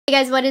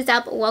Hey guys, what is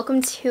up?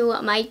 Welcome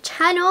to my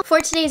channel. For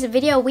today's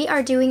video, we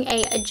are doing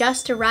a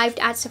just arrived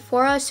at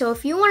Sephora. So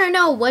if you want to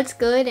know what's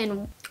good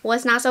and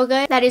what's not so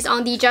good, that is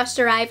on the just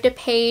arrived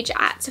page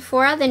at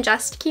Sephora, then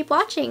just keep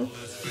watching.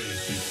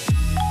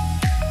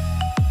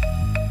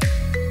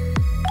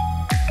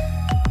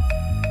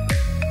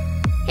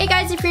 Hey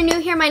guys, if you're new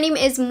here, my name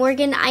is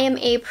Morgan. I am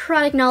a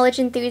product knowledge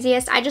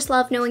enthusiast. I just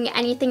love knowing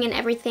anything and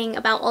everything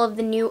about all of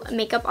the new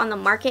makeup on the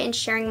market and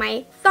sharing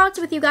my thoughts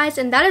with you guys,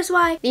 and that is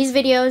why these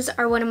videos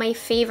are one of my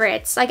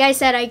favorites. Like I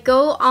said, I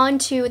go on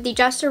to the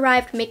just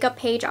arrived makeup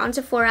page on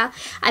Sephora.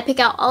 I pick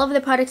out all of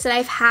the products that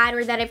I've had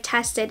or that I've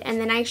tested,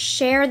 and then I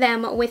share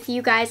them with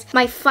you guys,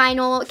 my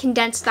final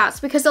condensed thoughts,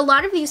 because a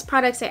lot of these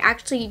products I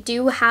actually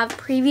do have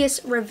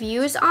previous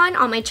reviews on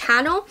my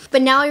channel,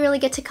 but now I really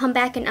get to come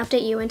back and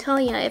update you and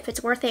tell you if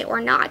it's worth it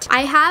or not.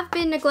 I have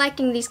been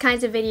neglecting these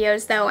kinds of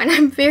videos though, and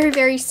I'm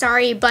very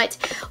sorry, but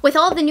with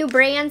all the new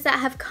brands that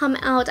have come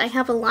out, I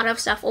have a lot of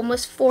stuff,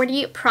 almost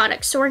 40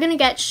 products. So we're gonna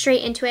get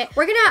straight into it.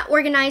 We're gonna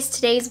organize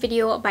today's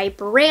video by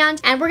brand,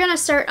 and we're gonna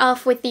start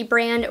off with the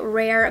brand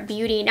Rare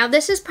Beauty. Now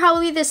this is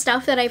probably the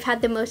stuff that I've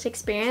had the most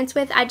experience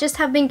with. I just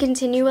have been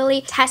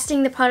continually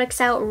testing the products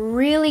out,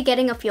 really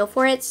getting a feel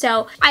for it.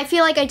 So I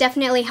feel like I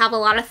definitely have a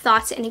lot of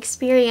thoughts and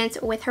experience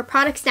with her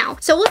products now.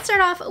 So we'll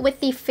start off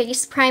with the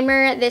face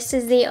primer. This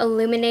is the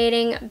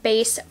illuminating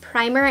base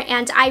primer,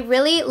 and I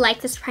really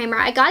like this primer.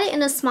 I got it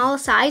in a small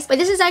size, but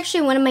this is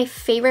actually one of my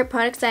favorite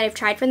products that I've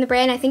tried from the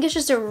brand. I think it's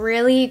just a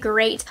really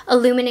great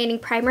illuminating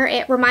primer.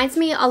 It reminds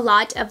me a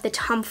lot of the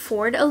Tom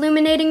Ford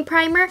illuminating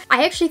primer.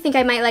 I actually think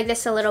I might like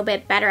this a little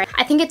bit better.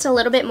 I think it's a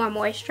little bit more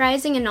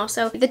moisturizing, and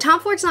also the Tom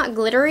Ford's not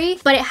glittery,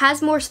 but it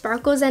has more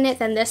sparkles in it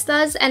than this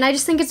does, and I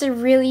just think it's a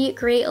really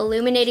great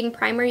illuminating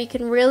primer. You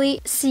can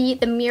really see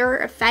the mirror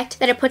effect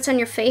that it puts on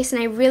your face,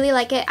 and I really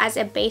like it as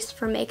a base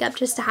for makeup,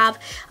 just to have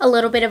a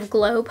little bit of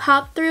glow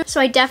pop through. So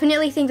I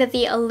definitely think that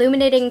the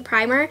illuminating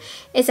primer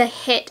is a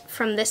hit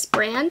from this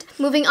brand.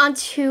 Moving on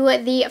to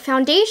the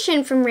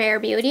foundation from Rare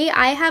Beauty.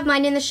 I have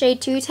mine in the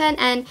shade 210,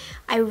 and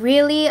I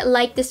really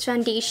like this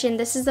foundation.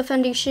 This is the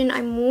foundation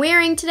I'm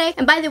wearing today.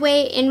 And by the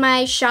way, in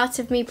my shots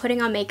of me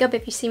putting on makeup,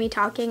 if you see me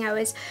talking, I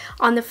was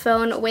on the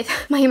phone with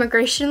my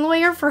immigration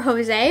lawyer for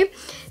Jose,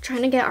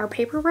 trying to get our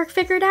paperwork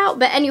figured out.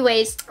 But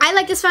anyways, I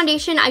like this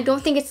foundation. I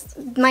don't think it's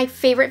my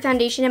favorite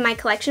foundation in my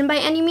collection by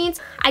any means.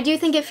 I do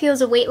think it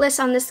feels weightless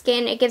on the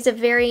skin. It gives a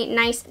very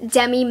nice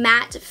demi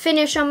matte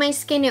finish on my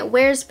skin. It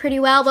wears pretty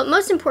well, but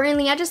most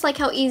importantly, I just like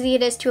how easy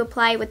it is to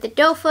apply with the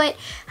doe foot,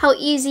 how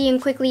easy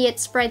and quickly it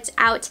spreads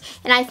out,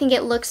 and I think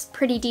it looks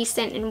pretty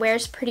decent and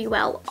wears pretty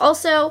well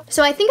also.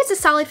 So I think it's a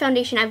solid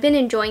foundation. I've been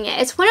enjoying it.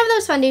 It's one of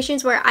those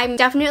foundations where I'm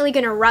definitely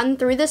going to run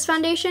through this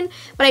foundation,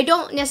 but I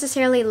don't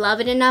necessarily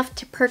love it enough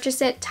to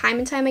purchase it time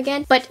and time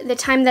again, but the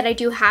time that I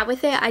do have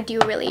with it, I do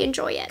really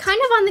enjoy it. Kind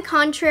of on the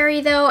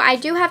contrary though, I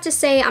do have to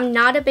say I'm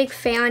not a big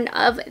fan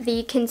of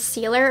the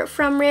concealer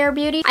from Rare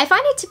Beauty. I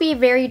find it to be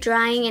very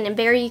drying and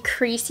very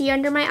creasy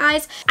under my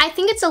eyes. I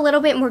think it's a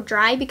little bit more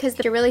dry because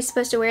you're really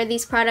supposed to wear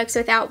these products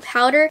without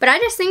powder, but I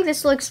just think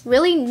this looks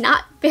really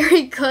not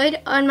very good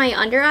on my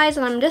under eyes,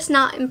 and I'm just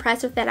not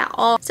impressed with it at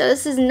all. So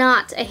this is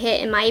not a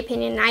hit in my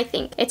opinion, and I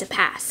think it's a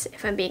pass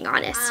if I'm being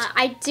honest.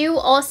 I do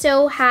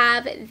also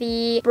have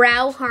the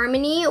Brow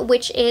Harmony,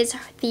 which is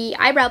the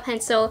eyebrow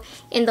pencil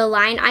in the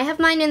line. I have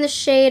mine in the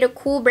shade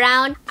Cool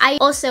Brown. I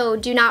also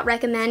do not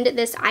recommend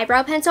this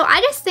eyebrow pencil.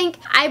 I just think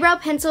eyebrow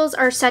pencils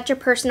are such a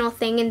personal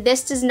thing, and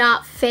this does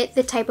not fit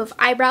the type of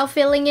eyebrow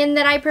filling in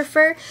that I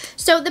prefer.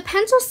 So the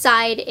pencil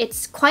side,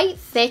 it's quite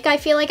thick. I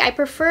feel like I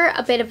prefer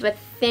a bit of a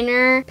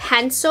thinner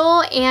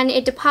pencil, and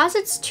it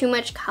deposits too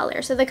much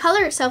color. So the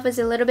color itself is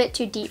a little bit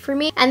too deep for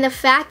me, and the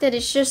fact that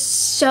it's just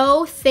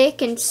so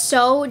thick and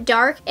so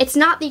dark, it's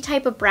not the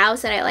type of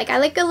brows that I like. I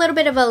like a little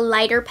bit of a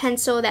lighter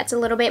pencil that's a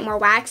little bit more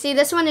waxy.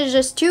 This one is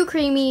just too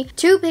creamy,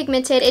 too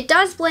pigmented. It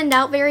does blend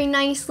out very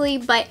nicely,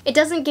 but it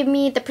doesn't give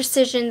me the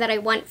precision that I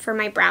want for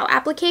my brow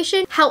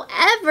application.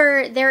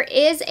 However, there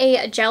is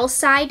a gel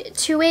side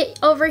to it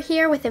over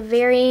here with a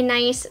very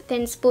nice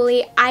thin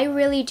spoolie. I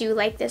really do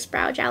like this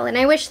brow gel, and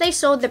I wish they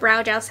sold the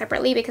brow gel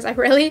separately because I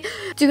really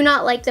do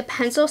not like the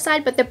pencil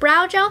side, but the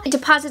brow gel, it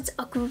deposits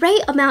a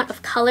great amount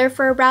of color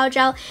for a brow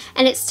gel,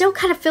 and it still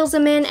kind of fills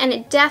them in, and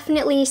it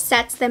definitely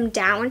sets them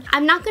down.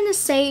 I'm not going to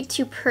say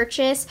to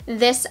purchase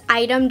this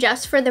item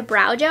just for the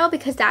brow gel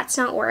because that's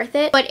not worth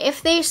it, but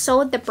if they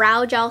sold the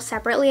brow gel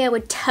separately, I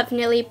would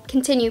definitely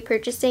continue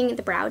purchasing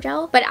the brow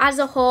gel. But as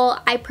a whole,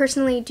 I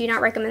personally do not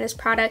recommend this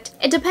product.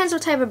 It depends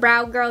what type of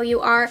brow girl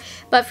you are,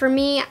 but for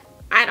me,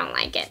 I don't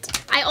like it.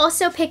 I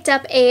also picked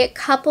up a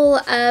couple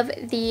of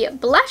the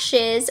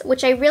blushes,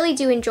 which I really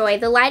do enjoy.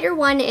 The lighter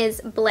one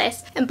is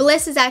Bliss, and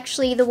Bliss is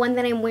actually the one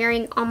that I'm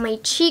wearing on my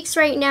cheeks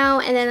right now,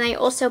 and then I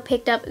also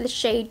picked up the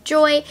shade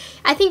Joy.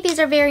 I think these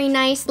are very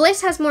nice.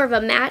 Bliss has more of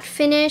a matte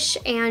finish,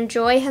 and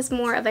Joy has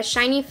more of a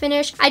shiny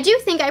finish. I do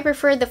think I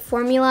prefer the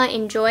formula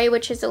in Joy,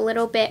 which is a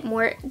little bit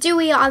more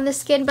dewy on the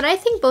skin, but I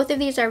think both of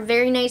these are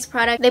very nice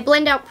products. They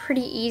blend out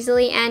pretty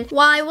easily, and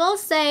while I will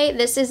say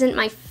this isn't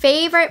my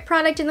favorite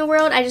product in the world,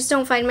 world. I just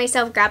don't find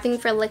myself grabbing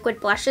for liquid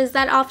blushes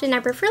that often. I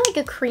prefer like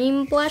a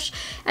cream blush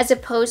as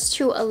opposed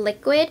to a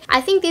liquid.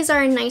 I think these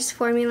are a nice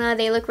formula.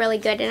 They look really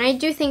good, and I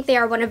do think they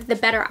are one of the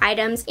better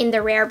items in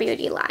the Rare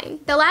Beauty line.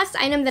 The last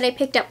item that I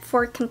picked up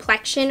for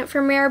complexion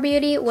from Rare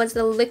Beauty was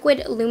the liquid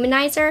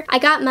luminizer. I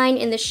got mine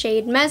in the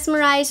shade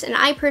Mesmerized, and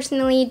I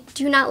personally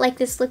do not like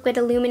this liquid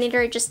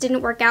illuminator. It just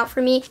didn't work out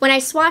for me. When I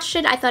swatched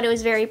it, I thought it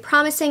was very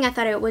promising. I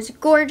thought it was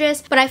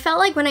gorgeous, but I felt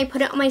like when I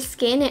put it on my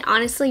skin, it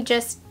honestly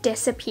just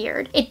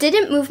disappeared. It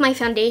didn't move my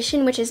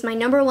foundation, which is my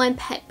 #1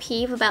 pet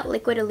peeve about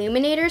liquid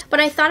illuminators, but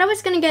I thought I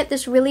was gonna get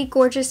this really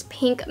gorgeous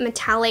pink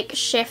metallic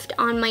shift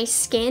on my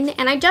skin,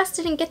 and I just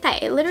didn't get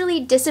that. It literally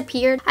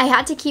disappeared. I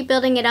had to keep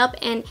building it up,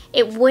 and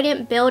it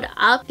wouldn't build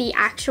up the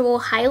actual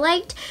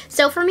highlight.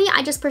 So for me,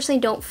 I just personally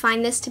don't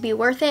find this to be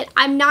worth it.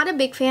 I'm not a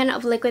big fan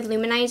of liquid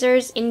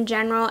luminizers in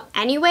general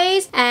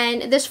anyways,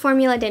 and this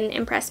formula didn't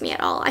impress me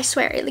at all. I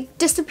swear, it like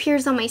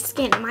disappears on my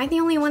skin. Am I the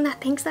only one that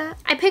thinks that?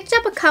 I picked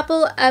up a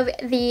couple of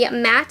the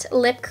matte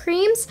lip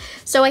creams.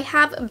 So I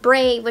have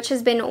Brave, which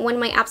has been one of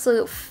my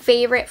absolute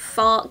favorite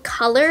fall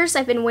colors.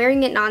 I've been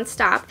wearing it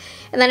nonstop.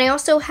 And then I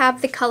also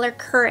have the color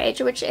Courage,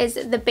 which is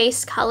the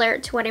base color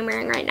to what I'm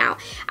wearing right now.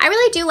 I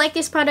really do like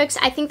these products.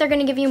 I think they're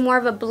going to give you more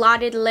of a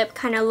blotted lip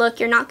kind of look.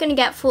 You're not going to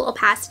get full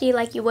opacity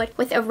like you would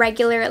with a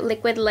regular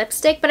liquid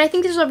lipstick, but I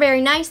think these are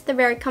very nice. They're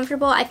very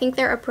comfortable. I think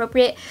they're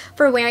appropriate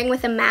for wearing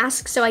with a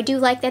mask. So I do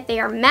like that they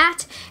are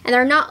matte and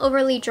they're not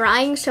overly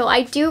drying. So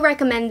I do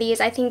recommend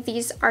these. I think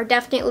these are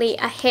definitely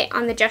a hit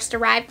on the Just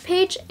Arrived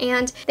page,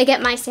 and they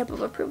get my stamp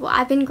of approval.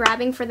 I've been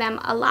grabbing for them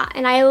a lot,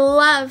 and I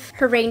love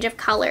her range of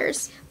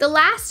colors. The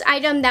last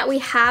item that we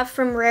have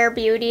from Rare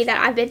Beauty that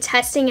I've been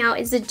testing out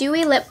is the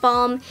Dewy Lip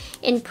Balm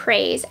in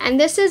Praise, and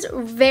this is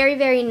very,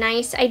 very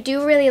nice. I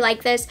do really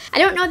like this. I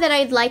don't know that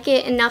I'd like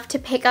it enough to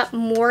pick up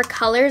more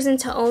colors and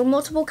to own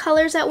multiple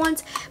colors at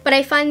once, but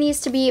I find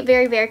these to be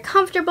very, very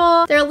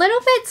comfortable. They're a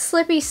little bit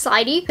slippy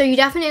slidey, so you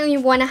definitely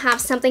want to have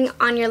something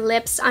on your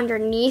lips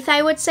underneath,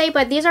 I would say,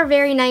 but these are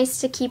very nice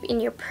to keep in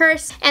your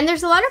purse, and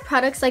there's a lot of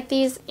products like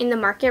these in the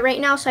market right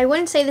now, so I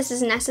wouldn't say this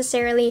is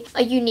necessarily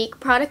a unique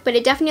product, but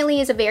it definitely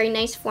is a very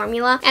nice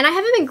formula. And I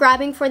haven't been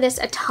grabbing for this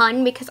a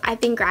ton because I've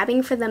been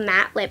grabbing for the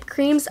matte lip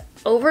creams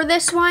over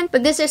this one,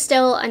 but this is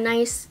still a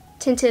nice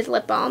tinted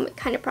lip balm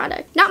kind of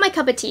product. Not my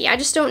cup of tea. I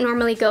just don't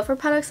normally go for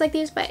products like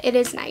these, but it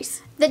is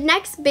nice. The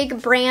next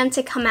big brand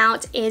to come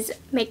out is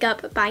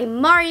Makeup by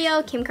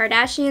Mario, Kim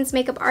Kardashian's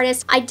makeup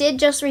artist. I did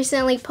just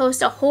recently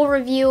post a whole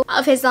review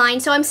of his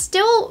line, so I'm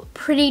still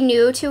pretty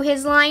new to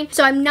his line,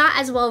 so I'm not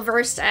as well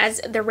versed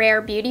as the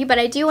Rare Beauty, but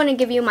I do want to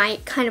give you my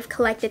kind of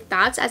collected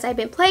thoughts as I've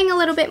been playing a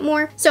little bit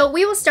more. So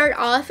we will start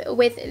off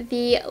with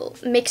the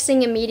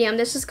mixing and medium.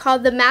 This is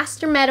called the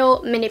Master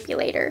Metal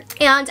Manipulator,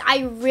 and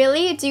I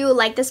really do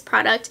like this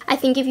product. I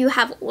think if you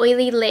have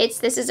oily lids,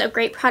 this is a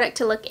great product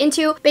to look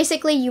into.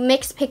 Basically, you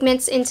mix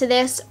pigments into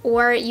this,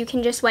 or you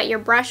can just wet your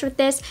brush with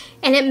this,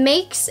 and it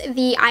makes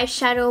the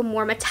eyeshadow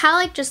more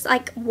metallic, just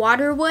like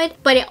water would,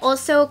 but it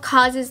also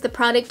causes the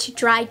product to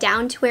dry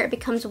down to where it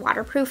becomes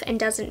waterproof and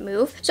doesn't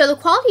move. So the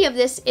quality of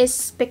this is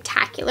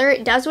spectacular.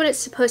 It does what it's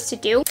supposed to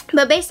do,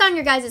 but based on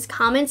your guys'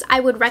 comments, I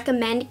would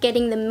recommend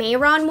getting the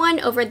Mayron one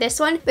over this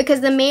one,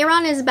 because the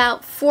Mayron is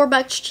about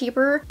 $4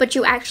 cheaper, but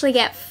you actually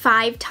get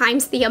 5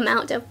 times the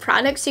amount of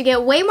product, so you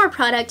get way more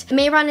product.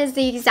 Mayron is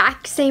the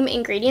exact same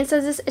ingredients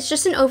as this. It's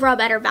just an overall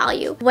better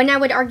value. When I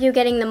would argue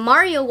getting the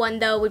Mario one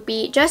though would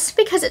be just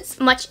because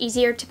it's much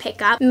easier to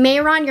pick up.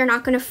 Mayron you're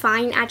not going to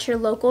find at your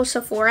local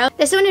Sephora.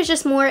 This one is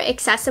just more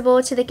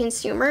accessible to the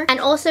consumer, and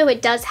also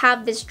it does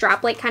have this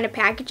droplet kind of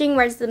packaging,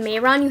 whereas the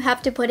Mayron you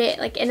have to put it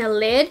like in a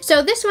lid.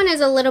 So this one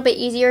is a little bit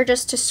easier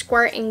just to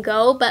squirt and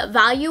go, but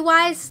value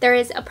wise there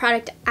is a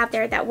product out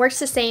there that works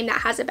the same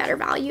that has a better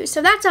value,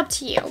 so that's up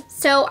to you.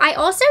 So I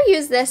also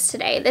use this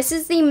today. This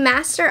is the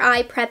Master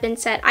Eye Prep and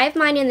Set. I have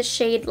mine in the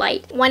shade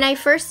Light. When I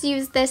first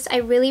used this, I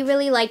really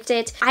liked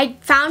it. I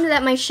found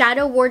that my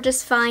shadow wore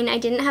just fine. I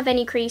didn't have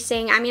any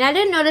creasing. I mean, I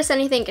didn't notice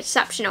anything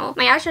exceptional.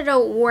 My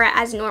eyeshadow wore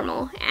as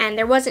normal, and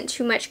there wasn't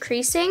too much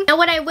creasing. Now,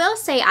 what I will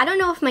say, I don't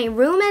know if my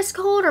room is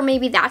cold or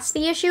maybe that's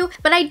the issue,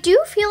 but I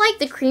do feel like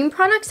the cream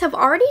products have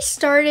already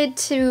started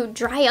to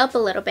dry up a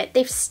little bit.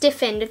 They've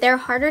stiffened. They're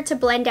harder to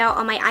blend out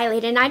on my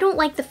eyelid, and I don't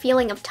like the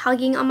feeling of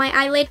tugging on my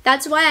eyelid.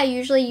 That's why I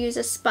usually use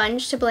a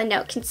sponge to blend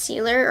out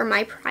concealer or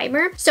my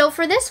primer. So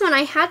for this one,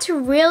 I had to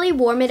really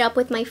warm it up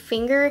with my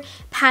finger,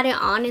 pat it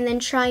on, and then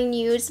try and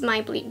use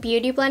my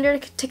beauty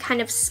blender to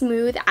kind of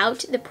smooth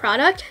out the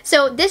product.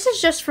 So this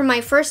is just from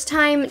my first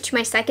time to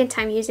my second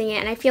time using it,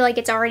 and I feel like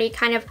it's already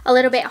kind of a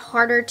little bit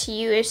harder to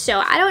use, so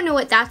I don't know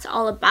what that's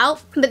all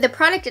about, but the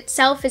product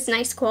itself is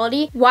nice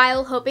quality,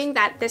 while hoping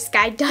that this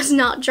guy does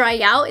not dry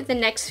out in the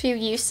next few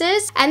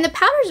uses. And the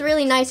powder is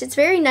really nice. It's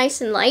very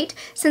nice and light.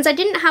 Since I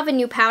didn't have a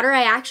new powder,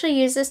 I actually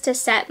used this to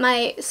set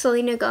my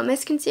Selena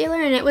Gomez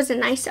concealer, and it was a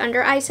nice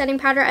under eye setting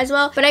powder as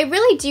well. But I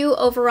really do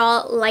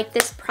overall like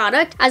this this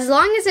product. As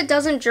long as it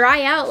doesn't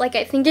dry out like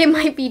I think it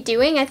might be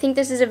doing, I think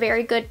this is a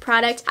very good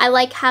product. I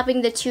like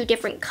having the two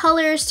different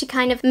colors to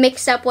kind of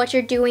mix up what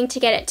you're doing to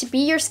get it to be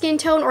your skin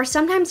tone, or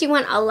sometimes you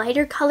want a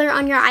lighter color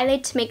on your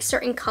eyelid to make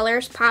certain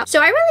colors pop.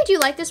 So I really do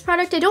like this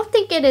product. I don't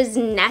think it is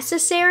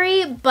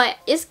necessary, but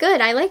it's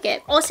good. I like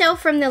it. Also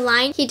from the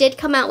line, he did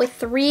come out with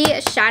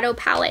 3 shadow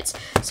palettes.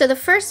 So the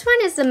first one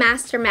is the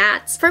Master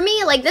Mattes. For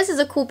me, like, this is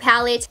a cool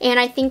palette, and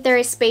I think there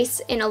is space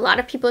in a lot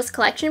of people's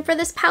collection for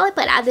this palette,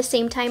 but at the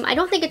same time, I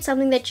don't think it's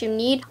something that you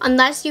need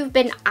unless you've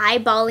been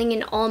eyeballing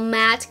an all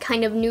matte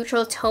kind of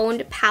neutral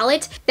toned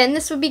palette. Then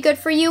this would be good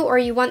for you, or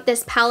you want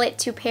this palette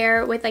to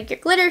pair with like your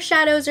glitter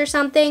shadows or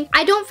something.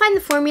 I don't find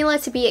the formula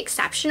to be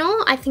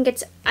exceptional. I think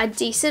it's a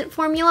decent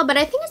formula, but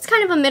I think it's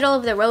kind of a middle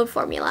of the road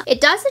formula.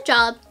 It does the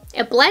job.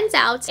 It blends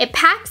out, it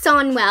packs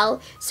on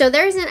well, so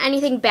there isn't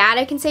anything bad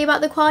I can say about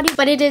the quality,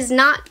 but it is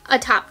not a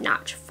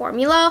top-notch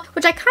formula,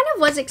 which I kind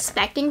of was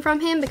expecting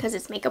from him because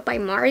it's Makeup by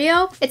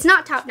Mario. It's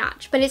not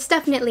top-notch, but it's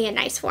definitely a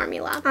nice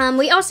formula.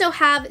 We also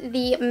have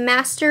the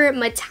Master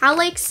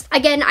Metallics.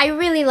 Again, I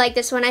really like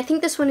this one. I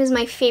think this one is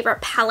my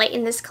favorite palette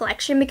in this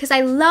collection because I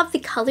love the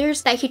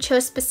colors that he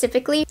chose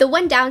specifically. The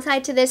one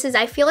downside to this is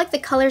I feel like the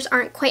colors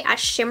aren't quite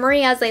as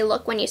shimmery as they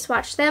look when you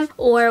swatch them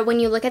or when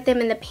you look at them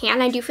in the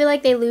pan. I do feel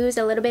like they lose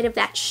a little bit of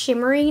that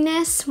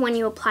shimmeriness when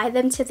you apply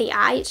them to the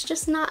eye. It's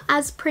just not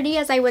as pretty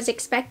as I was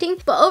expecting,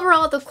 but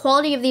overall the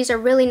quality of these are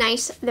really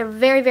nice. They're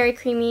very, very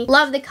creamy.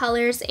 Love the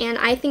colors, and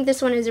I think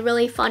this one is a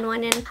really fun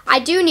one, and I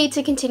do need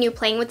to continue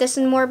playing with this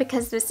one more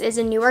because this is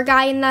a newer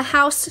guy in the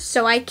house,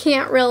 so I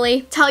can't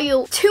really tell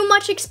you too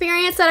much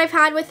experience that I've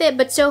had with it,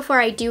 but so far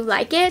I do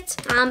like it.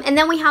 And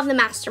then we have the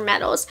Master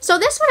Metals. So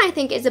this one I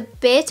think is a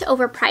bit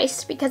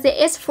overpriced because it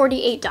is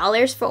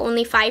 $48 for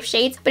only 5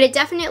 shades, but it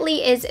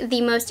definitely is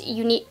the most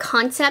unique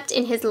concept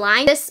in his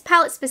line. This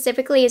palette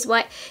specifically is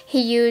what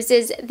he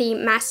uses the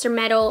Master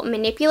Metal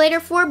Manipulator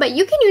for, but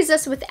you can use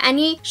this with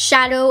any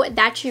shadow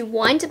that you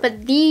want,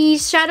 but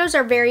these shadows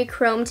are very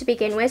chrome to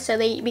begin with, so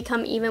they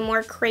become even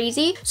more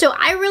crazy. So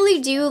I really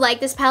do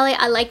like this palette.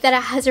 I like that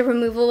it has a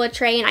removable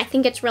tray, and I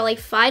think it's really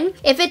fun.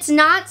 If it's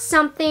not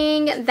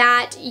something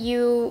that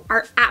you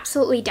are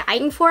absolutely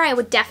dying for, I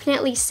would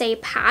definitely say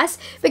pass,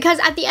 because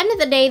at the end of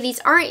the day, these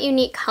aren't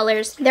unique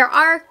colors. There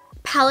are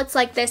palettes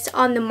like this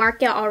on the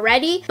market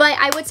already, but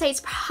I would say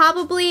it's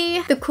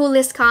probably the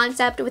coolest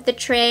concept with the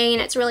tray,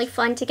 and it's really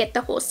fun to get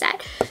the whole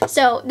set.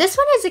 So this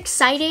one is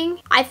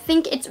exciting. I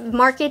think it's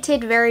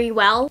marketed very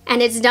well,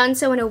 and it's done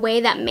so in a way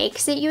that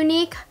makes it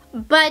unique,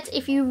 but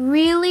if you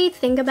really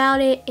think about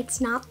it, it's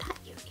not that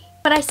unique.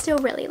 But I still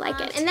really like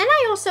it. And then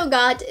I also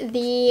got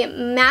the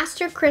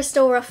Master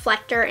Crystal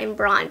Reflector in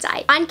Bronze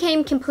Eye. Mine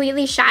came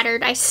completely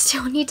shattered. I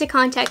still need to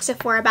contact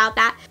Sephora about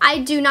that. I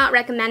do not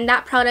recommend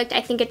that product.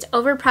 I think it's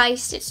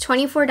overpriced. It's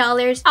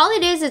 $24. All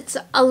it is, it's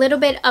a little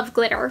bit of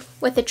glitter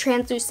with a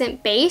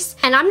translucent base,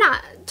 and I'm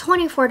not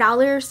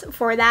 $24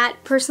 for that.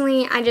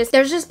 Personally,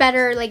 there's just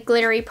better like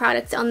glittery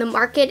products on the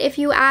market if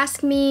you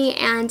ask me,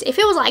 and if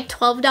it was like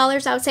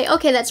 $12, I would say,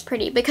 okay, that's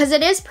pretty, because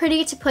it is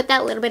pretty to put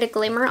that little bit of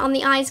glimmer on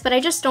the eyes, but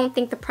I just don't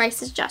think the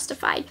price is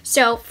justified.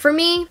 So for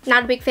me,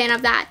 not a big fan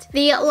of that.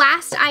 The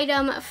last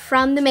item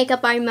from the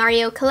Makeup by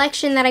Mario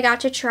collection that I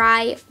got to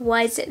try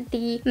was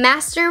the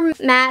Master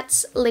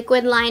Mattes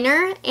Liquid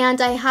Liner, and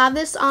I have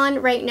this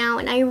on right now,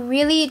 and I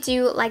really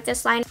do like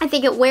this line. I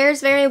think it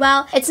wears very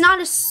well. It's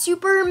not a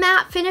super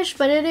matte finish,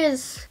 but it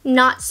is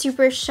not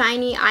super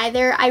shiny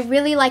either. I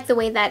really like the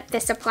way that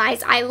this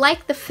applies. I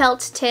like the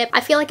felt tip.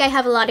 I feel like I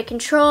have a lot of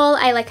control.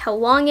 I like how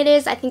long it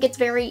is. I think it's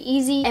very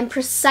easy and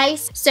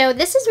precise. So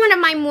this is one of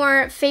my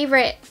more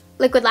favorite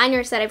liquid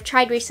liners that I've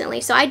tried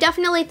recently, so I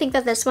definitely think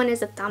that this one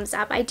is a thumbs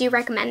up. I do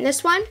recommend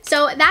this one.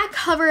 So that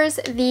covers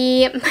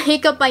the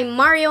Makeup by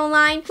Mario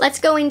line. Let's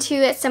go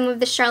into some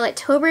of the Charlotte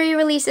Tilbury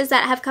releases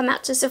that have come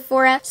out to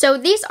Sephora. So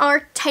these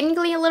are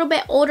technically a little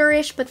bit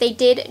older-ish, but they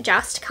did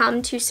just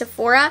come to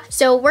Sephora.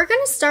 So we're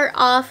gonna start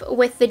off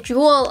with the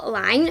Jewel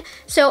line.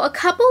 So a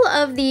couple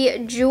of the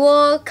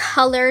Jewel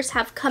colors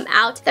have come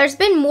out. There's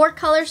been more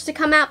colors to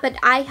come out, but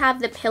I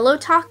have the Pillow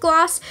Talk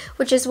gloss,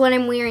 which is what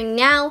I'm wearing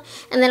now,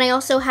 and then I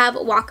also have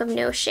Walk of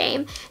No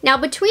Shame. Now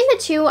between the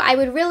two, I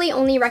would really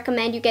only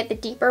recommend you get the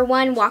deeper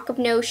one, Walk of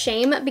No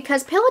Shame,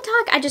 because Pillow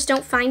Talk I just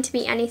don't find to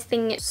be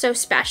anything so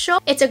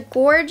special. It's a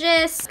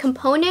gorgeous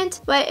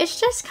component, but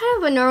it's just kind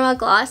of a normal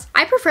gloss.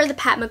 I prefer the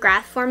Pat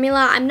McGrath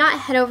formula. I'm not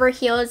head over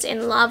heels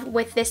in love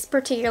with this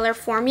particular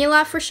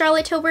formula for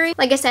Charlotte Tilbury.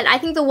 Like I said, I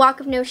think the Walk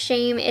of No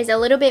Shame is a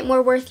little bit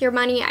more worth your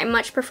money. I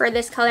much prefer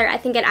this color. I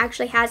think it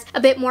actually has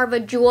a bit more of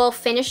a jewel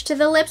finish to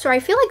the lips, where I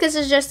feel like this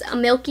is just a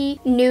milky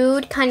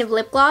nude kind of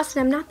lip gloss,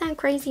 and I'm not that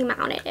crazy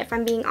about it, if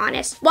I'm being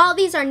honest. While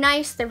these are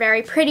nice, they're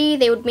very pretty,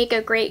 they would make a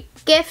great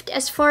gift.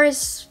 As far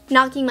as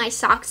knocking my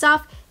socks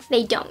off,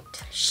 they don't.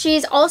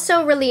 She's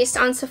also released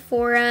on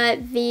Sephora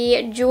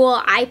the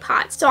Jewel Eye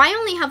Pot. So I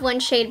only have one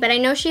shade, but I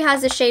know she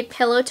has the shade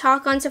Pillow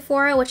Talk on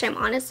Sephora, which I'm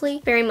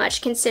honestly very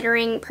much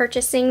considering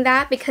purchasing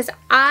that because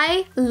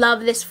I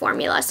love this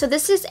formula. So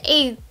this is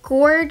a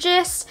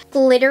gorgeous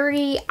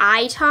glittery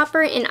eye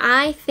topper, and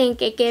I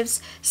think it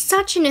gives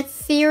such an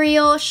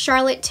ethereal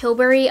Charlotte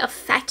Tilbury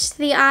effect to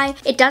the eye.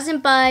 It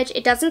doesn't budge,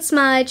 it doesn't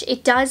smudge,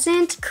 it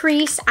doesn't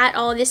crease at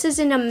all. This is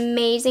an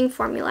amazing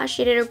formula.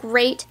 She did a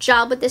great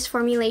job with this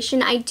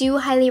formulation. I do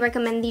highly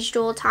recommend these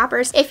jewel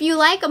toppers. If you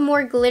like a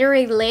more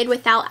glittery lid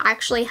without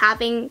actually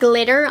having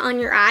glitter on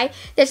your eye,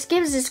 this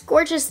gives this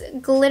gorgeous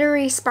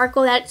glittery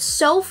sparkle that's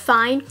so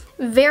fine.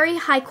 Very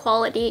high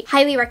quality.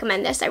 Highly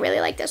recommend this. I really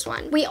like this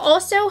one. We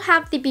also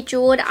have the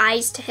Bejeweled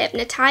Eyes to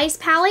Hypnotize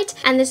palette,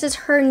 and this is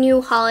her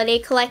new holiday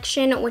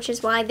collection, which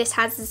is why this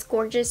has this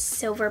gorgeous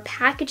silver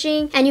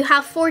packaging. And you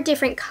have 4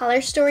 different color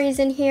stories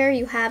in here.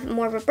 You have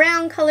more of a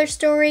brown color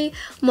story,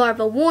 more of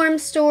a warm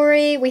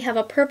story, we have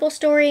a purple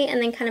story,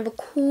 and then kind of a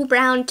cool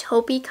brown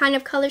taupey kind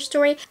of color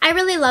story. I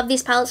really love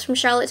these palettes from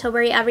Charlotte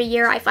Tilbury every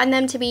year. I find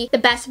them to be the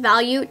best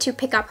value to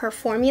pick up her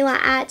formula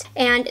at,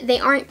 and they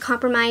aren't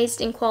compromised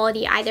in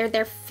quality either.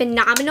 They're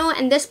phenomenal,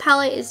 and this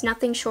palette is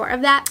nothing short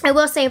of that. I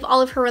will say of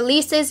all of her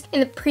releases in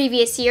the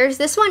previous years,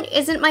 this one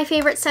isn't my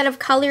favorite set of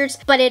colors,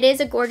 but it is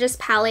a gorgeous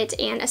palette,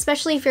 and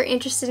especially if you're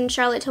interested in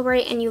Charlotte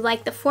Tilbury and you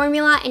like the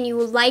formula and you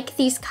like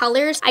these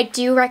colors, I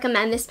do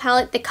recommend this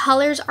palette. The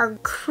colors are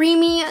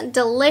creamy,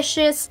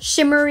 delicious,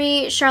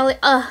 shimmery. Charlotte,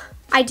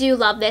 I do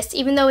love this.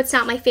 Even though it's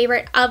not my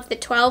favorite of the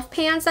 12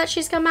 pans that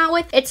she's come out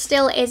with, it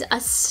still is a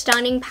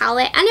stunning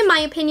palette. And in my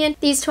opinion,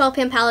 these 12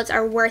 pan palettes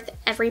are worth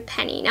every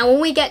penny. Now, when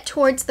we get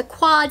towards the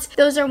quads,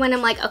 those are when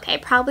I'm like, okay,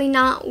 probably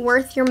not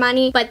worth your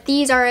money, but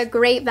these are a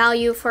great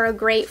value for a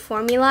great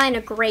formula and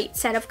a great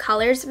set of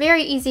colors.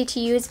 Very easy to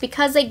use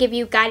because they give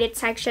you guided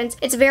sections.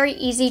 It's very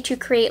easy to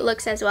create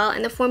looks as well,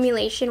 and the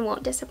formulation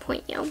won't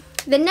disappoint you.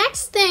 The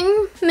next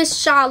thing Miss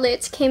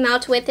Charlotte came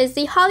out with is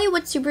the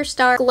Hollywood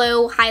Superstar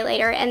Glow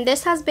Highlighter, and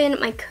this has been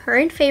my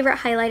current favorite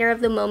highlighter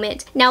of the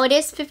moment. Now, it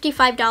is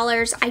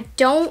 $55. I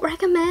don't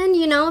recommend,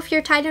 you know, if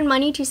you're tight on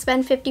money, to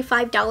spend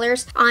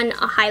 $55 on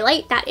a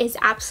highlight. That is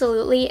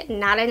absolutely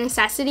not a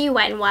necessity.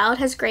 Wet n Wild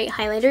has great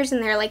highlighters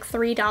and they're like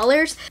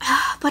 $3.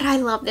 But I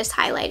love this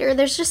highlighter.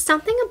 There's just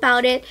something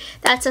about it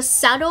that's a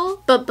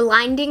subtle but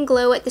blinding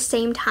glow at the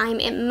same time.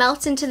 It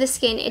melts into the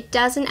skin, it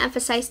doesn't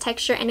emphasize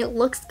texture, and it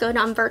looks good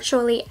on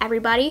virtually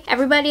everybody.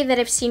 Everybody that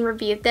I've seen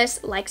reviewed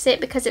this likes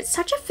it because it's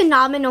such a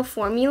phenomenal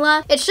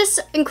formula. It's just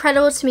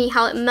incredible to me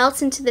how it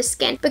melts into the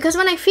skin, because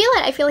when I feel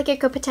it, I feel like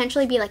it could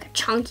potentially be like a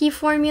chunky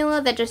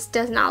formula that just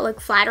does not look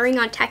flattering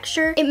on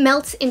texture. It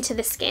melts into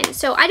the skin.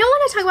 So I don't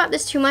want to talk about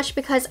this too much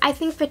because I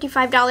think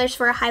 $55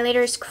 for a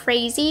highlighter is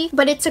crazy,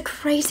 but it's a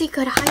crazy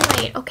good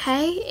highlight,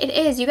 okay? It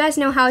is. You guys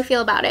know how I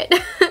feel about it.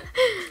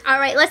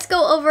 Alright, let's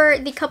go over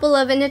the couple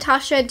of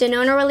Natasha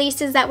Denona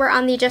releases that were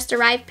on the Just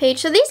Arrived page.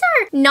 So these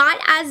are not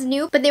as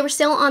new, but they were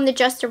still on the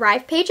Just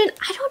Arrived page, and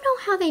I don't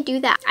know how they do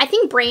that. I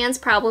think brands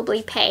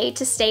probably pay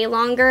to stay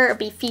longer or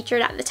be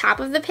featured at the top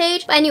of the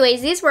page. But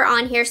anyways, these were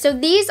on here. So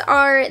these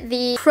are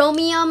the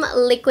Chromium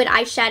Liquid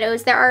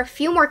Eyeshadows. There are a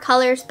few more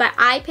colors, but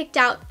I picked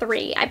out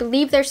 3. I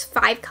believe there's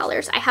 5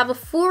 colors. I have a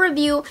full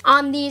review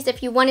on these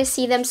if you want to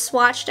see them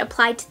swatched,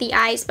 applied to the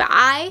eyes, but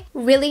I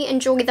really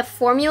enjoy the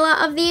formula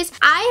of these.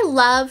 I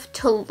love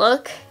to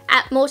look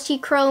at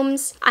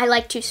multi-chromes. I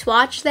like to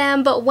swatch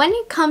them, but when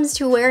it comes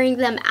to wearing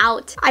them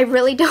out, I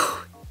really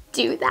don't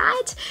do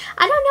that.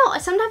 I don't know,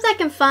 sometimes I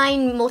can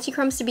find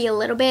multi-chromes to be a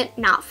little bit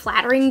not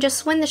flattering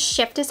just when the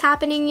shift is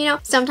happening, you know.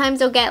 Sometimes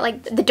they'll get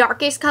like the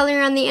darkest color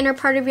on the inner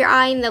part of your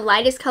eye and the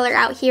lightest color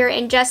out here,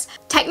 and just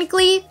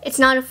technically it's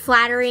not a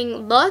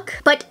flattering look,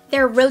 but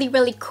they're really,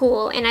 really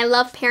cool, and I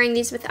love pairing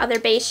these with other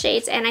base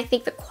shades, and I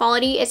think the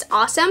quality is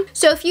awesome.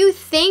 So if you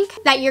think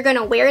that you're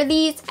gonna wear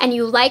these and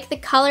you like the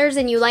colors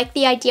and you like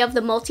the idea of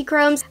the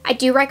multi-chromes, I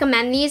do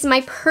recommend these.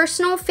 My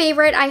personal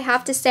favorite, I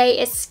have to say,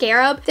 is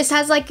Scarab. This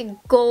has like a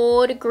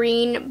gold,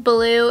 green,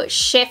 blue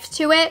shift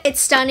to it. It's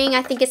stunning.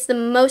 I think it's the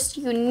most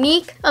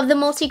unique of the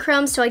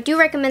multi-chromes, so I do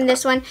recommend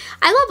this one.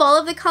 I love all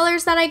of the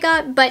colors that I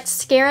got, but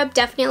Scarab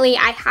definitely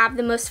I have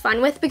the most fun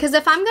with, because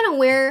if I'm gonna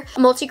wear a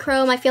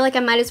multi-chrome, I feel like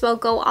I might as well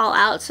go all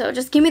out. So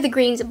just give me the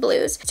greens and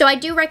blues. So I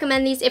do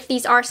recommend these if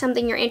these are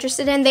something you're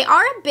interested in. They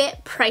are a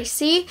bit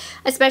pricey,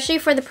 especially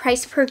for the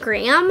price per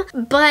gram,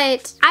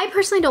 but I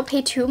personally don't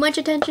pay too much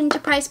attention to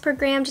price per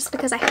gram just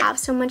because I have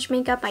so much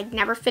makeup. I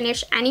never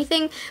finish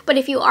anything. But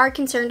if you are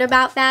concerned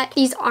about that,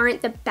 these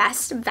aren't the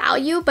best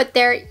value, but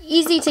they're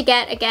easy to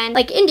get. Again,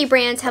 like indie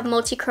brands have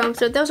multi-chrome,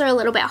 so those are a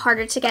little bit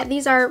harder to get.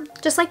 These are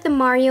just like the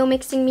Mario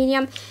mixing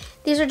medium.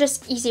 These are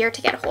just easier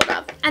to get a hold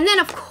of. And then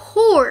of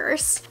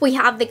course, we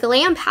have the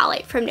Glam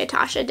palette from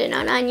Natasha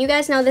Denona, and you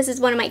guys know this is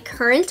one of my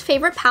current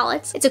favorite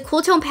palettes. It's a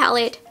cool tone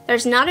palette.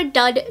 There's not a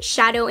dud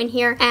shadow in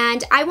here,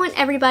 and I want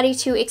everybody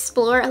to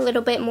explore a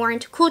little bit more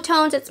into cool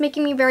tones. It's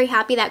making me very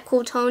happy that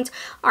cool tones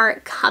are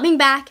coming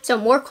back. So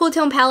more cool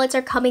tone palettes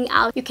are coming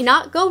out. You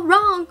cannot go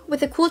wrong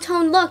with a cool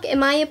tone look, in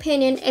my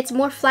opinion. It's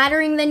more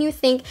flattering than you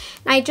think,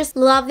 and I just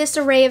love this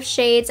array of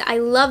shades. I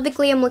love the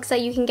glam looks that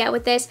you can get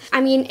with this.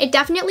 I mean, it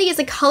definitely is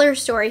a color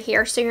story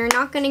here, so you're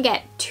not going to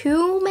get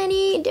too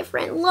many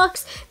different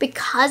looks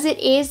because it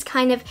is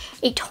kind of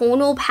a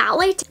tonal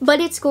palette, but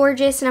it's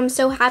gorgeous, and I'm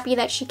so happy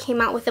that she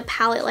came out with a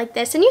palette like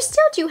this. And you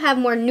still do have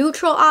more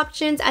neutral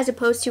options as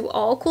opposed to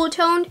all cool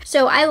toned,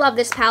 so I love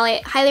this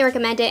palette, highly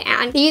recommend it.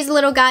 And these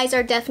little guys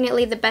are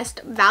definitely the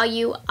best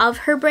value of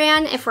her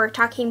brand if we're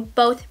talking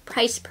both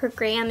price per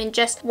gram and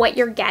just what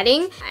you're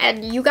getting,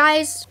 and you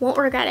guys won't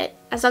regret it.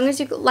 As long as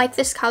you like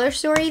this color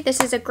story,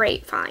 this is a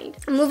great find.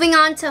 Moving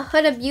on to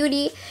Huda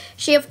Beauty,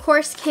 she of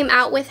course came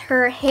out with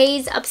her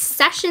Haze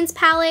Obsessions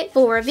palette.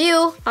 Full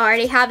review, I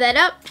already have that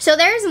up. So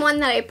there's one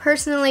that I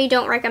personally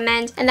don't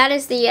recommend, and that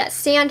is the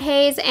Sand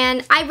Haze,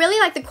 and I really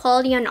like the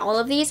quality on all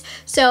of these,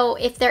 so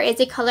if there is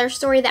a color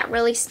story that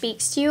really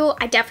speaks to you,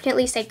 I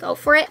definitely say go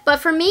for it. But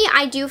for me,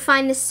 I do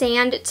find the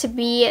Sand to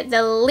be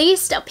the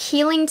least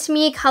appealing to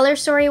me color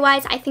story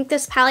wise. I think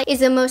this palette is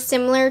the most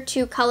similar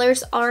to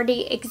colors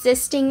already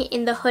existing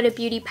in the Huda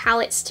Beauty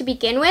palettes to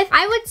begin with.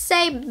 I would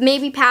say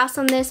maybe pass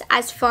on this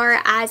as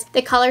far as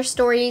the color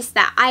stories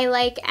that I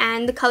like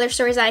and the color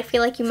stories that I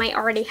feel like you might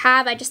already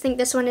have. I just think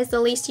this one is the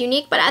least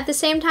unique, but at the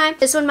same time,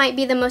 this one might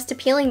be the most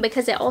appealing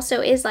because it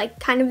also is like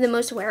kind of the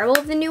most wearable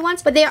of the new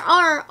ones. But they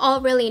are all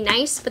really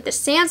nice, but the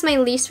Sand's my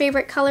least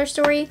favorite color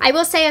story. I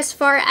will say as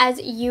far as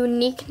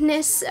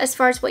uniqueness, as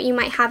far as what you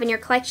might have in your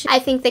collection, I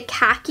think the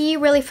Khaki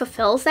really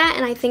fulfills that,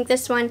 and I think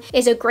this one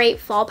is a great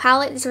fall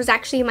palette. This was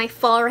actually my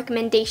fall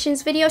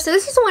recommendations video, so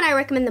this is the one I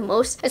recommend the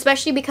most,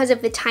 especially because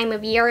of the time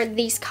of year.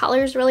 These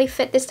colors really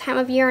fit this time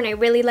of year, and I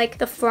really like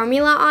the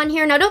formula on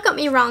here. Now, don't get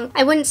me wrong,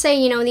 I wouldn't say,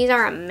 you know, these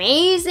are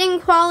amazing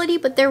quality,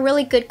 but they're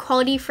really good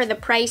quality for the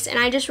price, and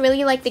I just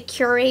really like the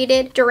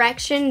curated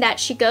direction that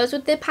she goes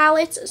with the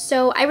palettes,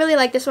 so I really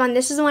like this one.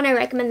 This is the one I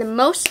recommend the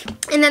most.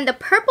 And then the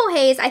Purple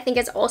Haze I think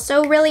is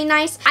also really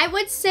nice. I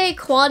would say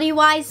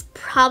quality-wise,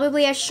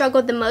 probably I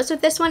struggled the most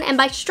with this one, and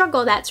by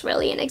struggle, that's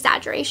really an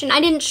exaggeration.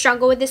 I didn't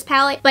struggle with this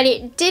palette, but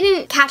it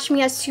didn't catch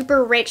me as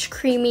super rich,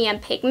 creamy,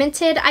 and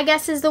pigmented, I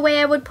guess is the way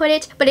I would put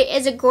it, but it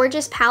is a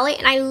gorgeous palette,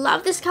 and I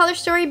love this color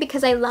story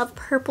because I love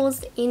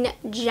purples in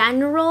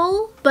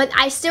general, but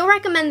I still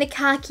recommend the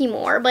Khaki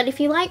more. But if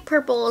you like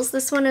purples,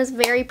 this one is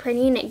very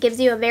pretty, and it gives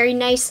you a very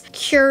nice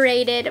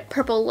curated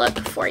purple look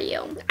for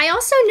you. I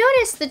also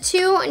noticed the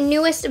two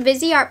newest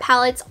viseart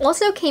palettes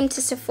also came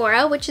to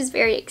Sephora, which is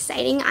very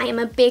exciting. I am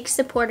a big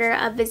supporter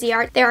of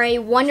viseart. They're a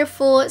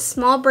wonderful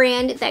small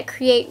brand that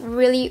create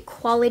really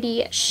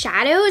quality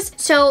shadows.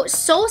 So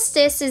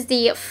Solstice is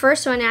the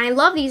first one, and I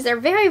love these. They're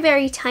very,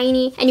 very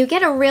tiny, and you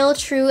get a real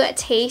true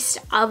taste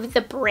of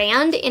the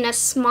brand in a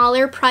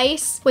smaller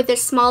price with a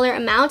smaller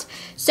amount.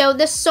 So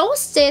the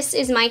Solstice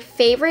is my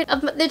favorite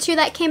of the two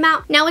that came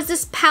out. Now, is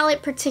this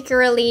palette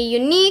particularly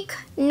unique?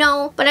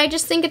 No, but I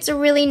just think it's a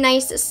really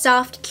nice,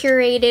 soft,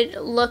 curated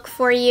look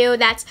for you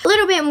that's a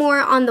little bit more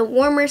on the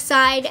warmer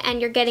side,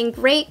 and you're getting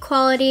great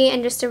quality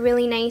and just a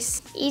really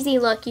nice, easy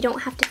look. You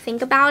don't have to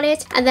think about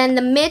it. And then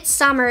the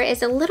Midsummer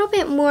is a little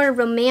bit more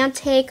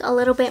romantic, a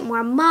little bit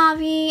more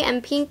mauve-y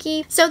and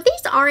pinky. So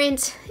these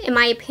aren't, in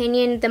my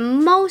opinion, the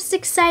most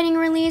exciting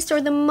release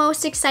or the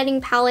most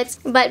exciting palettes,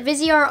 but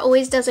viseart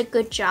always does a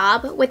good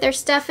job with their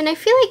stuff, and I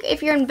feel like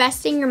if you're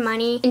investing your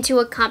money into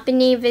a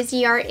company,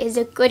 viseart is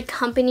a good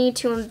company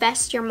to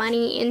invest your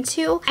money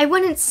into. I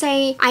wouldn't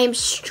say I am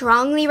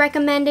strongly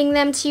recommending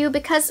them to you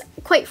because,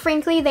 quite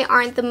frankly, they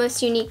aren't the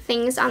most unique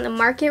things on the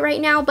market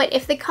right now, but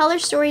if the color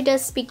story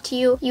does speak to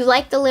you, you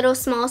like the little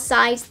small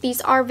size,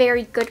 these are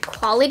very good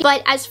quality.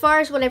 But as far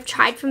as what I've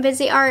tried from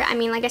viseart, I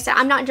mean, like I said,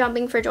 I'm not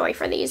jumping for joy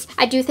for these.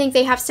 I do think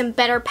they have some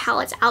better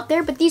palettes out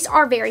there, but these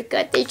are very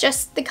good.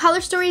 The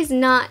color story is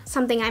not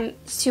something I'm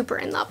super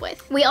in love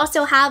with. We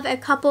also have a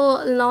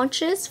couple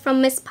launches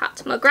from Miss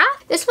Pat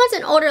McGrath. This one's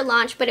an older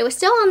launch, but it was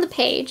still on the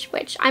page,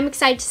 which I'm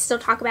excited to still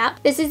talk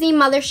about. This is the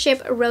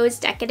Mothership Rose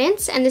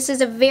Decadence, and this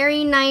is a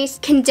very nice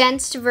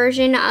condensed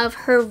version of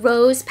her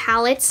rose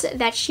palettes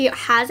that she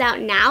has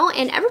out now,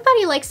 and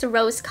everybody likes the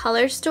rose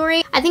color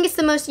story. I think it's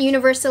the most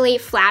universally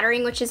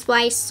flattering, which is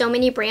why so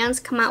many brands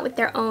come out with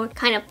their own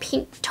kind of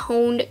pink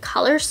toned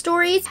color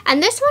stories,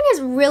 and this one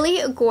is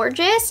really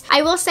gorgeous.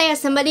 I will say,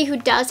 as somebody who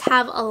does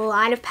have a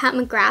lot of Pat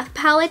McGrath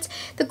palettes,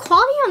 the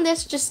quality on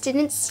this just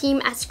didn't seem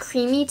as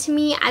creamy to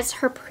me as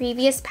her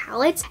previous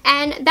palettes,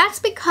 and that's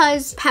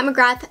because Pat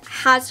McGrath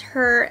has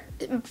her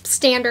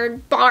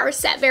standard bar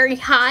set very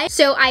high,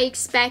 so I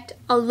expect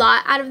a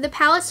lot out of the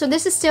palette. So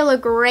this is still a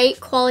great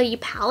quality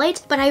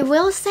palette, but I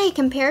will say,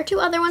 compared to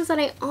other ones that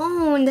I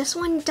own, this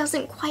one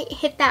doesn't quite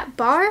hit that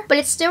bar, but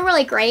it's still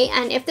really great.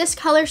 And if this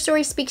color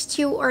story speaks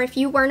to you, or if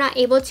you were not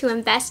able to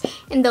invest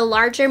in the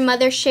larger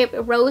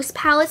Mothership Rose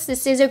palettes,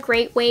 this is a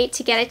great way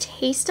to get a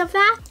taste of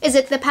that. Is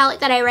it the palette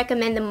that I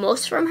recommend the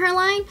most from her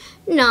line?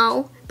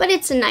 No, but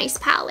it's a nice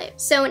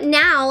palette. So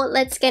now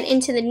let's get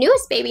into the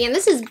newest baby, and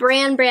this is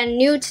brand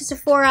new to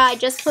Sephora. I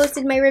just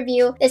posted my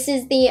review. This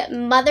is the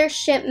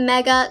Mothership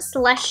Mega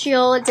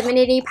Celestial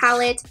Divinity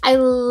palette. I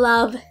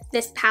love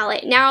this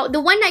palette. Now,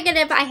 the one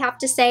negative I have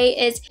to say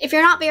is if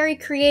you're not very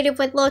creative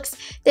with looks,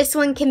 this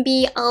one can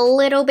be a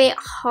little bit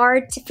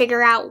hard to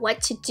figure out what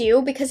to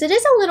do because it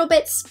is a little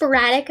bit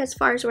sporadic as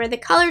far as where the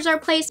colors are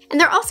placed, and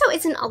there also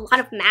isn't a lot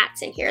of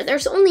mattes in here.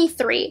 There's only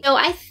 3. So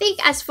I think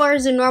as far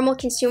as a normal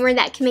consumer,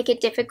 that can make it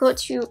difficult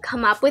to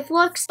come up with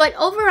looks. But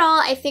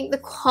overall, I think the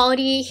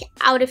quality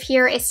out of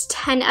here is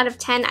 10 out of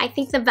 10. I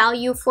think the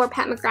value for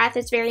Pat McGrath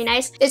is very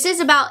nice. This is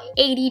about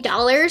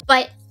 $80,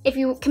 but if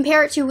you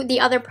compare it to the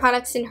other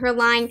products in her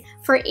line,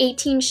 for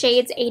 18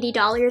 shades,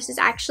 $80 is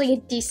actually a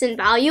decent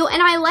value.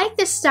 And I like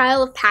this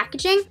style of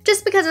packaging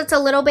just because it's a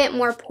little bit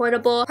more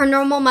portable. Her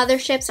normal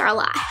Motherships are a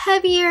lot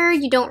heavier.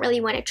 You don't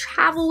really want to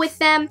travel with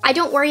them. I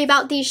don't worry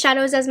about these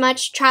shadows as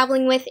much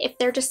traveling with if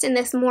they're just in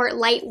this more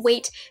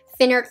lightweight,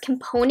 thinner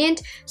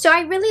component. So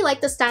I really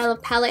like the style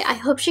of palette. I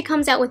hope she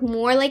comes out with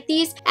more like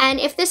these. And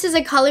if this is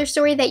a color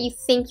story that you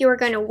think you are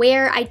going to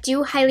wear, I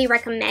do highly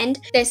recommend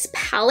this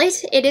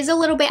palette. It is a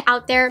little bit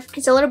out there.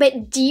 It's a little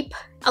bit deep,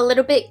 a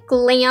little bit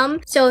glam.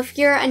 So if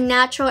you're a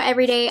natural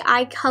everyday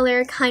eye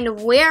color kind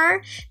of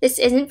wearer, this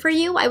isn't for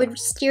you. I would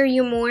steer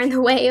you more in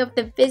the way of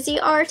the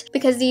viseart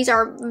because these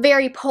are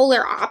very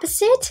polar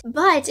opposite.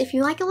 But if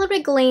you like a little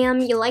bit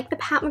glam, you like the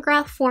Pat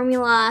McGrath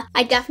formula,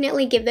 I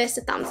definitely give this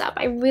a thumbs up.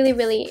 I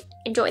really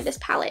enjoyed this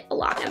palette a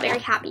lot. I'm very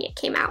happy it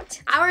came out.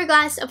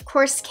 Hourglass, of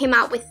course, came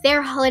out with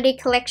their holiday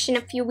collection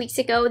a few weeks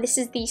ago. This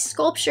is the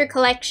Sculpture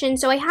collection.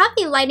 So I have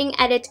the Lighting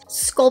Edit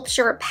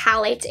Sculpture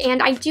palette,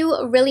 and I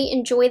do really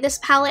enjoy this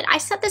palette. I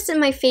set this in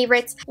my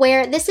favorites,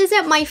 where this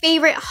isn't my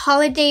favorite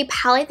holiday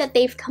palette that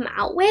they've come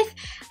out with.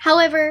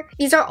 However,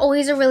 these are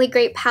always a really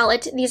great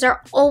palette. These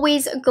are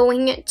always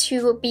going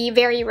to be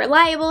very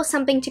reliable,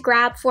 something to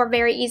grab for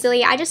very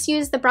easily. I just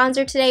used the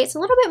bronzer today. It's a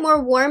little bit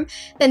more warm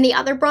than the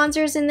other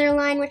bronzers in their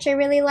line, which I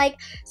really like.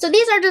 So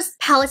these are just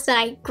palettes that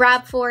I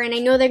grab for, and I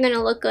know they're going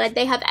to look good.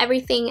 They have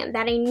everything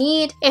that I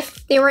need.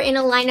 If they were in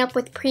a lineup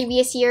with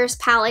previous year's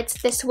palettes,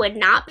 this would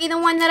not be the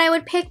one that I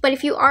would pick. But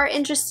if you are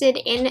interested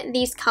in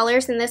these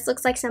colors and this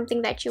looks like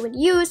something that you would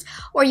use,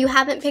 or you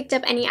haven't picked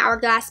up any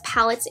Hourglass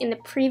palettes in the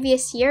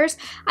previous years,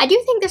 I do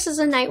think this is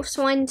a nice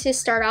one to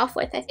start off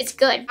with. It's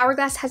good.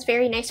 Hourglass has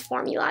very nice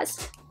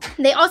formulas.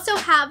 They also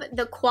have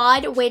the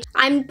quad, which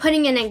I'm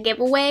putting in a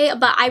giveaway,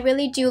 but I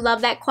really do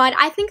love that quad.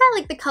 I think I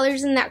like the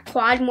colors in that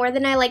quad more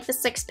than I like the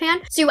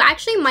 6-pan. So you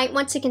actually might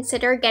want to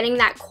consider getting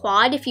that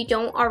quad if you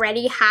don't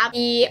already have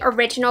the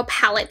original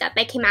palette that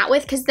they came out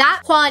with, because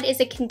that quad is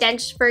a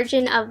condensed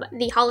version of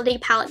the holiday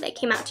palette that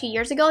came out 2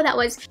 years ago. That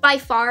was by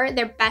far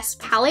their best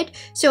palette.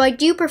 So I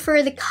do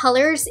prefer the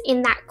colors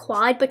in that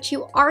quad, but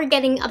you are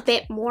getting a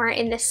bit more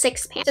in the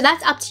 6-pan. So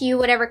that's up to you,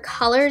 whatever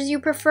colors you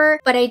prefer,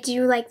 but I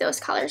do like those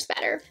colors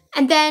better.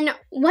 And then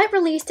what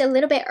released a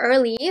little bit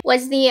early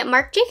was the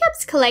Marc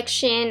Jacobs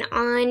collection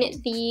on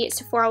the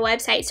Sephora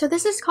website. So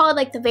this is called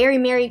like the Very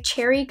Merry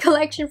Cherry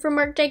collection from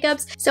Marc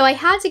Jacobs. So I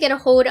had to get a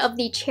hold of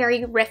the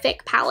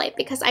Cherry-rific palette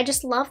because I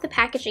just love the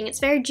packaging. It's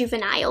very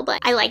juvenile, but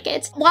I like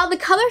it. While the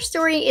color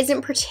story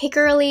isn't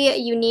particularly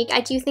unique,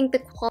 I do think the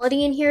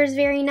quality in here is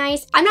very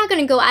nice. I'm not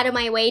going to go out of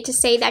my way to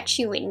say that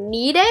you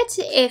need it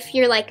if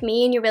you're like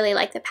me and you really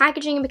like the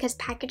packaging, because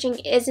packaging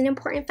is an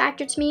important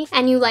factor to me,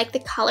 and you like the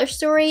color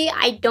story.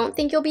 I don't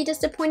think you'll be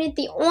disappointed.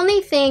 The only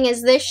thing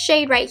is this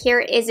shade right here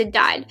is a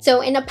dud.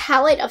 So in a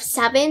palette of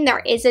 7,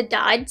 there is a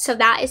dud. So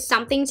that is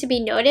something to be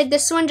noted.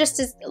 This one just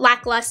is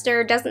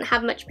lackluster, doesn't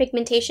have much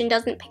pigmentation,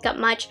 doesn't pick up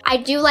much. I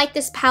do like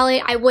this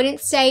palette. I wouldn't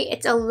say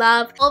it's a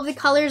love. All of the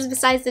colors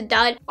besides the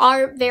dud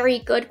are very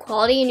good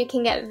quality and you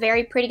can get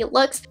very pretty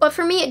looks. But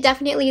for me, it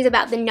definitely is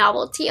about the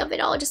novelty of it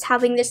all. Just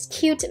having this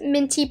cute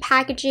minty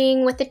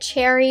packaging with the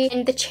cherry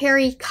and the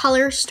cherry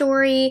color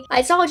story.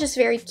 It's all just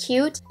very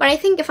cute. But I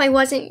think if I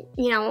wasn't,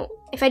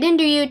 if I didn't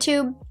do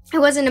YouTube, I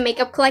wasn't a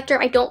makeup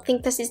collector, I don't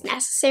think this is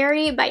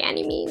necessary by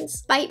any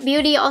means. Bite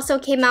Beauty also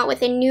came out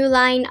with a new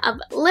line of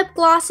lip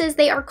glosses.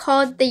 They are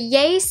called the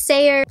Yay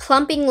Sayer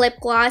Plumping Lip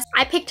Gloss.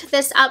 I picked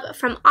this up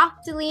from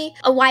Octoly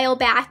a while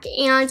back,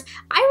 and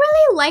I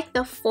really like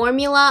the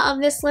formula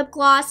of this lip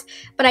gloss,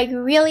 but I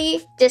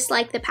really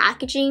dislike the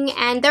packaging,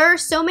 and there are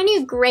so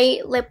many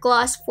great lip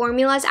gloss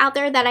formulas out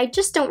there that I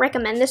just don't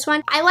recommend this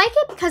one. I like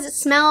it because it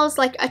smells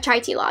like a chai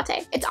tea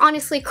latte. It's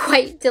honestly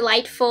quite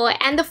delightful,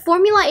 and the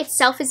formula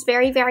itself is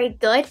very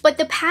good, but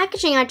the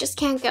packaging, I just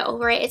can't get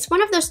over it. It's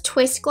one of those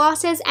twist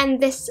glosses and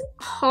this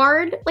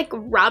hard, like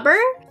rubber,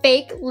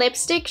 fake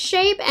lipstick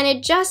shape, and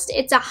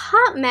it's a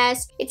hot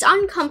mess. It's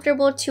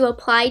uncomfortable to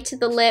apply to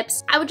the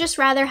lips. I would just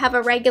rather have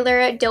a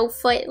regular doe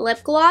foot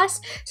lip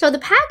gloss. So the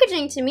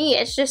packaging to me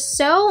is just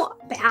so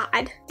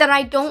bad that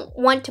I don't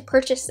want to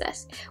purchase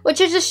this,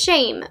 which is a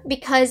shame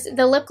because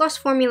the lip gloss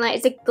formula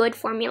is a good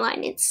formula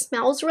and it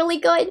smells really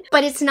good,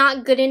 but it's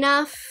not good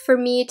enough for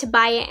me to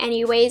buy it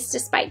anyways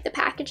despite the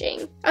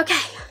packaging. Okay,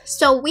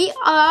 so we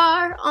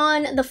are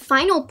on the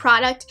final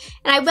product,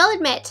 and I will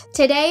admit,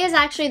 today is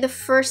actually the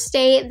first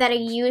day that I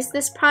used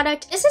this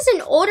product. This is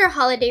an older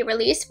holiday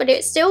release, but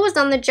it still was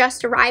on the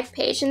Just Arrived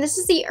page, and this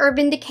is the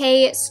Urban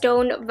Decay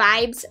Stone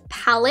Vibes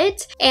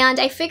palette, and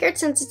I figured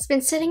since it's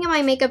been sitting in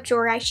my makeup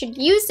drawer, I should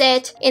use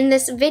it in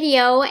this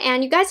video,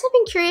 and you guys have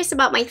been curious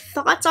about my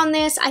thoughts on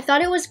this. I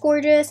thought it was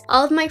gorgeous.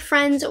 All of my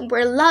friends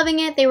were loving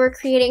it. They were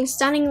creating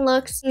stunning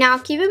looks. Now,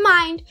 keep in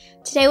mind,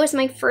 today was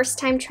my first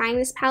time trying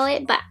this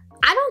palette, but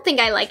I don't think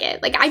I like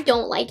it. Like, I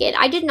don't like it.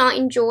 I did not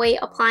enjoy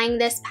applying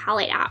this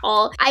palette at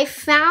all. I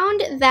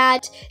found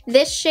that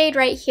this shade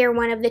right here,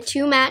 one of the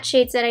two matte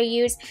shades that I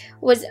used,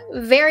 was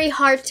very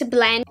hard to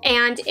blend,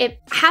 and it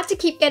had to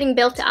keep getting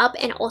built up,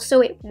 and also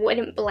it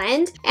wouldn't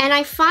blend. And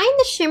I find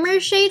the shimmer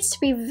shades to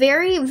be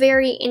very,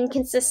 very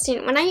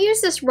inconsistent. When I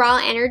use this Raw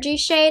Energy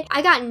shade,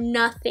 I got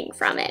nothing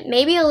from it.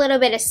 Maybe a little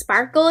bit of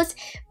sparkles,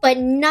 but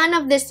none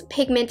of this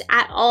pigment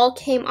at all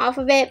came off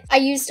of it. I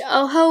used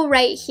Oho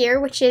right here,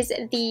 which is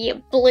the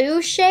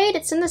blue shade.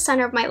 It's in the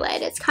center of my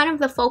lid. It's kind of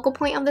the focal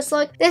point of this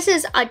look. This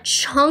is a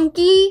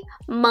chunky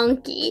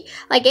monkey.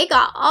 Like, it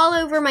got all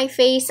over my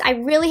face. I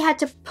really had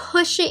to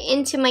push it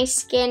into my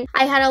skin.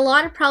 I had a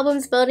lot of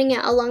problems building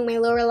it along my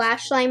lower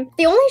lash line.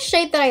 The only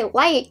shade that I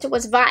liked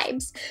was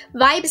Vibes.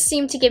 Vibes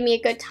seemed to give me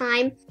a good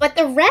time, but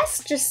the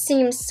rest just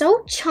seems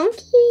so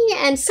chunky,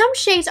 and some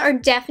shades are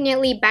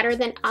definitely better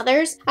than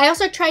others. I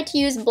also tried to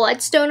use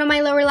Bloodstone on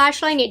my lower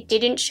lash line. It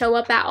didn't show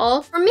up at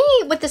all. For me,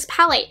 with this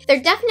palette,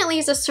 there definitely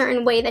is a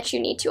certain way that you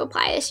need to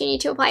apply this. You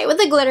need to apply it with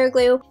a glitter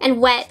glue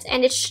and wet,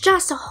 and it's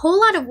just a whole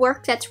lot of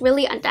work that's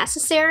really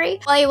unnecessary.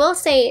 Well, I will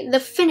say the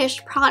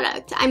finished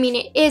product, I mean,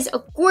 it is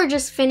a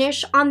gorgeous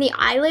finish on the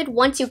eyelid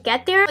once you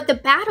get there, but the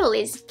battle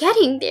is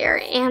getting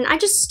there, and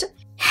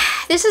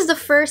this is the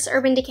first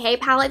Urban Decay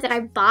palette that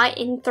I bought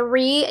in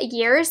 3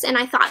 years, and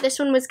I thought this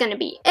one was going to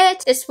be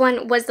it. This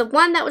one was the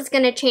one that was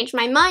going to change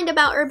my mind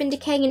about Urban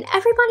Decay, and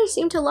everybody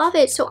seemed to love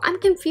it, so I'm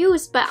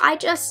confused, but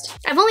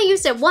I've only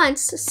used it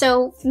once,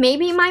 so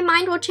maybe my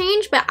mind will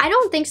change, but I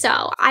don't think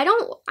so. I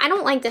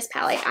don't like this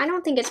palette. I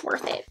don't think it's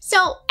worth it.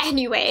 So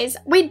anyways,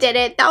 we did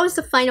it. That was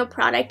the final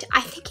product.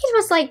 I think it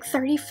was like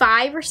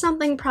 35 or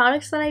something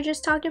products that I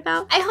just talked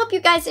about. I hope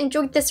you guys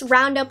enjoyed this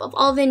roundup of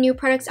all the new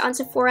products on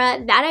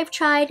Sephora that I've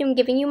tried and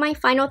giving you my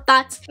final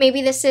thoughts.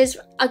 Maybe this is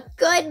a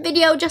good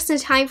video just in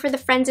time for the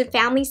friends and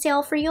family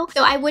sale for you.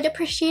 So I would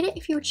appreciate it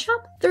if you would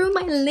shop through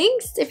my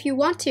links if you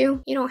want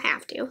to. You don't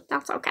have to.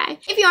 That's okay.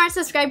 If you aren't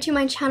subscribed to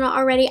my channel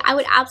already, I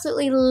would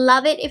absolutely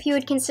love it if you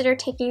would consider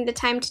taking the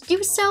time to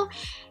do so.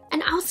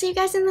 And I'll see you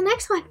guys in the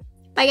next one.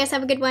 Bye guys,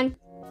 have a good one.